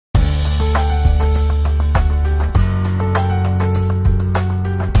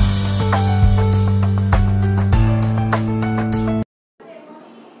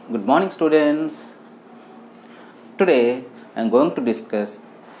morning, students. Today I am going to discuss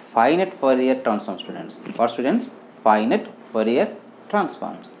finite Fourier transform, students. What, students? Finite Fourier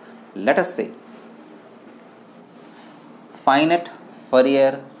transforms. Let us see finite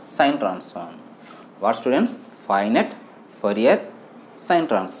Fourier sine transform. What, students? Finite Fourier sine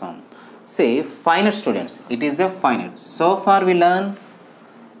transform. Say finite, students. It is a finite. So far we learn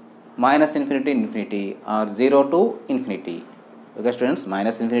minus infinity to infinity or 0 to infinity. Okay, students,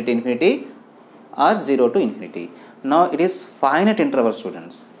 minus infinity infinity or 0 to infinity. Now it is finite interval,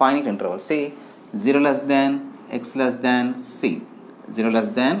 students. Finite interval. See, 0 less than x less than c. 0 less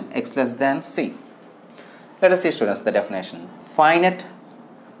than x less than c. Let us see, students, the definition. Finite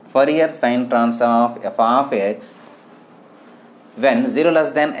Fourier sine transform of f of x when 0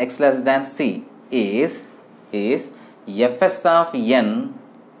 less than x less than c is fs of n,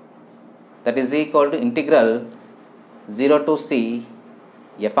 that is equal to integral 0 to c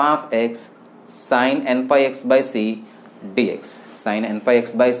f of x sin n pi x by c dx. Sin n pi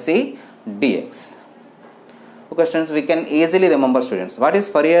x by c dx. Okay, students, we can easily remember, students. What is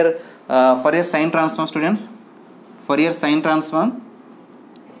Fourier sine transform, students? Fourier sine transform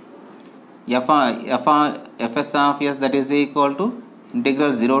fs of s, that is equal to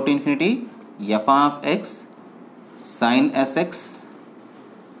integral 0 to infinity f of x sin sx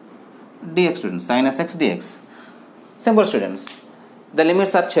dx, students. Sin sx dx. Simple, students. The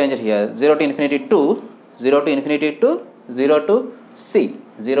limits are changed here. 0 to infinity to 0 to infinity to 0 to c.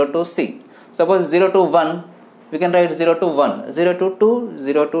 0 to c. Suppose 0 to 1, we can write 0 to 1. 0 to 2,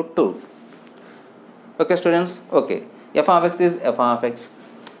 0 to 2. Okay, students. Okay. F of x is f of x.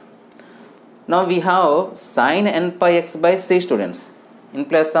 Now we have sin n pi x by c, students, in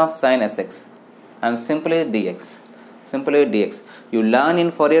place of sin sx, and simply dx. Simply dx. You learn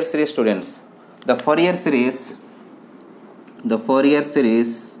in Fourier series, students. The Fourier series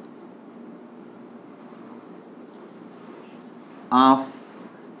of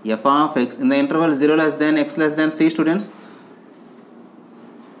f of x in the interval 0 less than x less than c, students.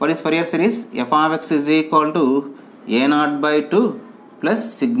 What is Fourier series? F of x is equal to a naught by 2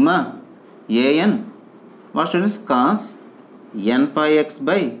 plus sigma an. What, students? Cos n pi x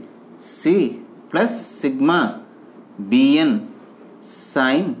by c plus sigma bn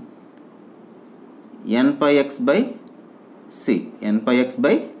sin n pi x by c. N pi x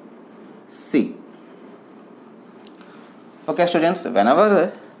by c. Okay, students,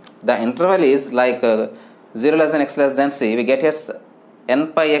 whenever the interval is like 0 less than x less than c, we get here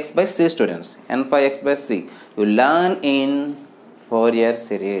n pi x by c, students. N pi x by c. You learn in Fourier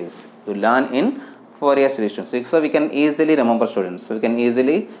series. Students. So we can easily remember, students. So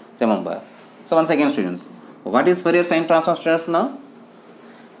once again, students, what is Fourier sine transform, students? Now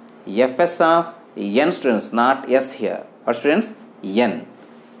fs of n, students, not s here. What, students? N,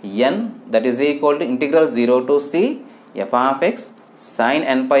 that is equal to integral 0 to c f of x sin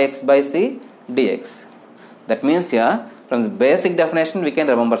n pi x by c dx. That means here from the basic definition we can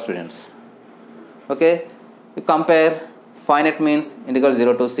remember, students. Okay, we compare. Finite means integral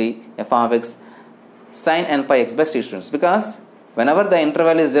 0 to c f of x sin n pi x by c, students, because whenever the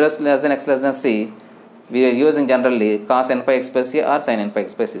interval is 0 less than x less than c, we are using generally cos n pi x by c or sin n pi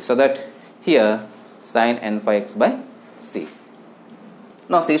x by c. So that here sin n pi x by c.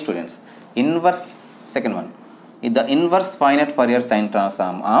 Now see, students, inverse, second one, is the inverse finite Fourier sine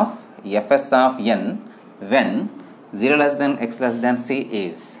transform of fs of n when 0 less than x less than c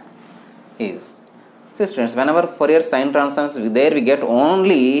is. See, students, whenever Fourier sine transforms, there we get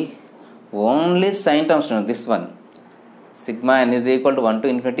only sine terms, students. This one, sigma n is equal to 1 to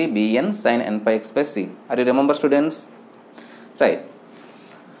infinity bn sin n pi x by c. Are you remember, students? Right.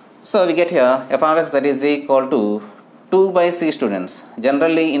 So we get here f of x, that is equal to 2 by c, students.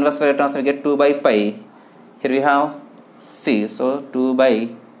 Generally inverse Fourier transform we get 2 by pi. Here we have c, so 2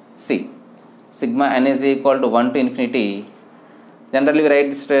 by c. Sigma n is equal to 1 to infinity. Generally we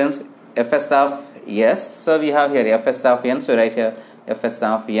write, students, fs of s. So we have here fs of n. So write here fs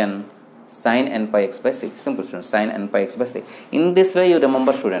of n sin n pi x by c. Simple, students. Sin n pi x by c. In this way you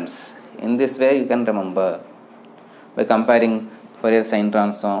remember, students. In this way you can remember by comparing Fourier sine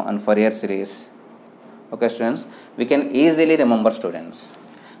transform and Fourier series. Okay, students, we can easily remember, students.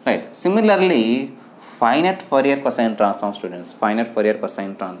 Right. Similarly, finite Fourier cosine transform, students. Finite Fourier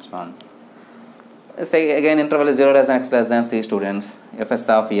cosine transform. Say again, interval is 0 less than x less than c, students. fs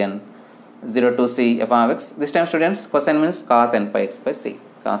of n 0 to c f of x. This time, students, cosine means cos n pi x by c.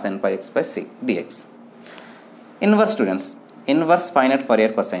 Cos n pi x by c dx. Inverse, students. Inverse finite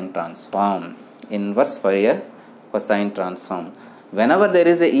Fourier cosine transform. Inverse Fourier cosine transform. Whenever there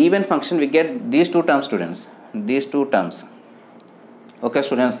is an even function, we get these two terms, students. These two terms. Okay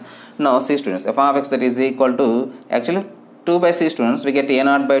students, now see students, f of x that is equal to, actually 2 by c students, we get a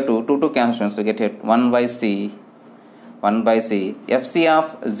naught by 2, 2 cancel students, we get here 1 by c, 1 by c, fc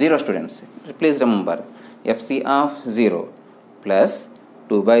of 0 students, please remember, fc of 0 plus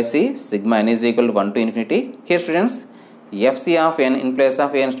 2 by c, sigma n is equal to 1 to infinity, here students, fc of n in place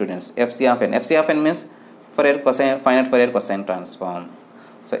of n students, fc of n means Fourier cosine, finite Fourier cosine transform,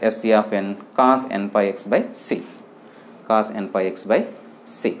 so fc of n cos n pi x by c, cos n pi x by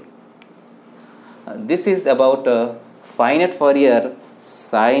c. This is about finite Fourier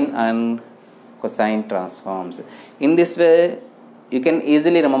sine and cosine transforms. In this way you can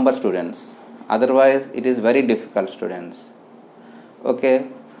easily remember students, otherwise it is very difficult students. Okay,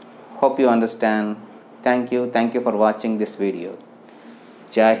 hope you understand. Thank you for watching this video.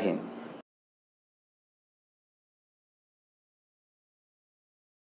 Jai Hind.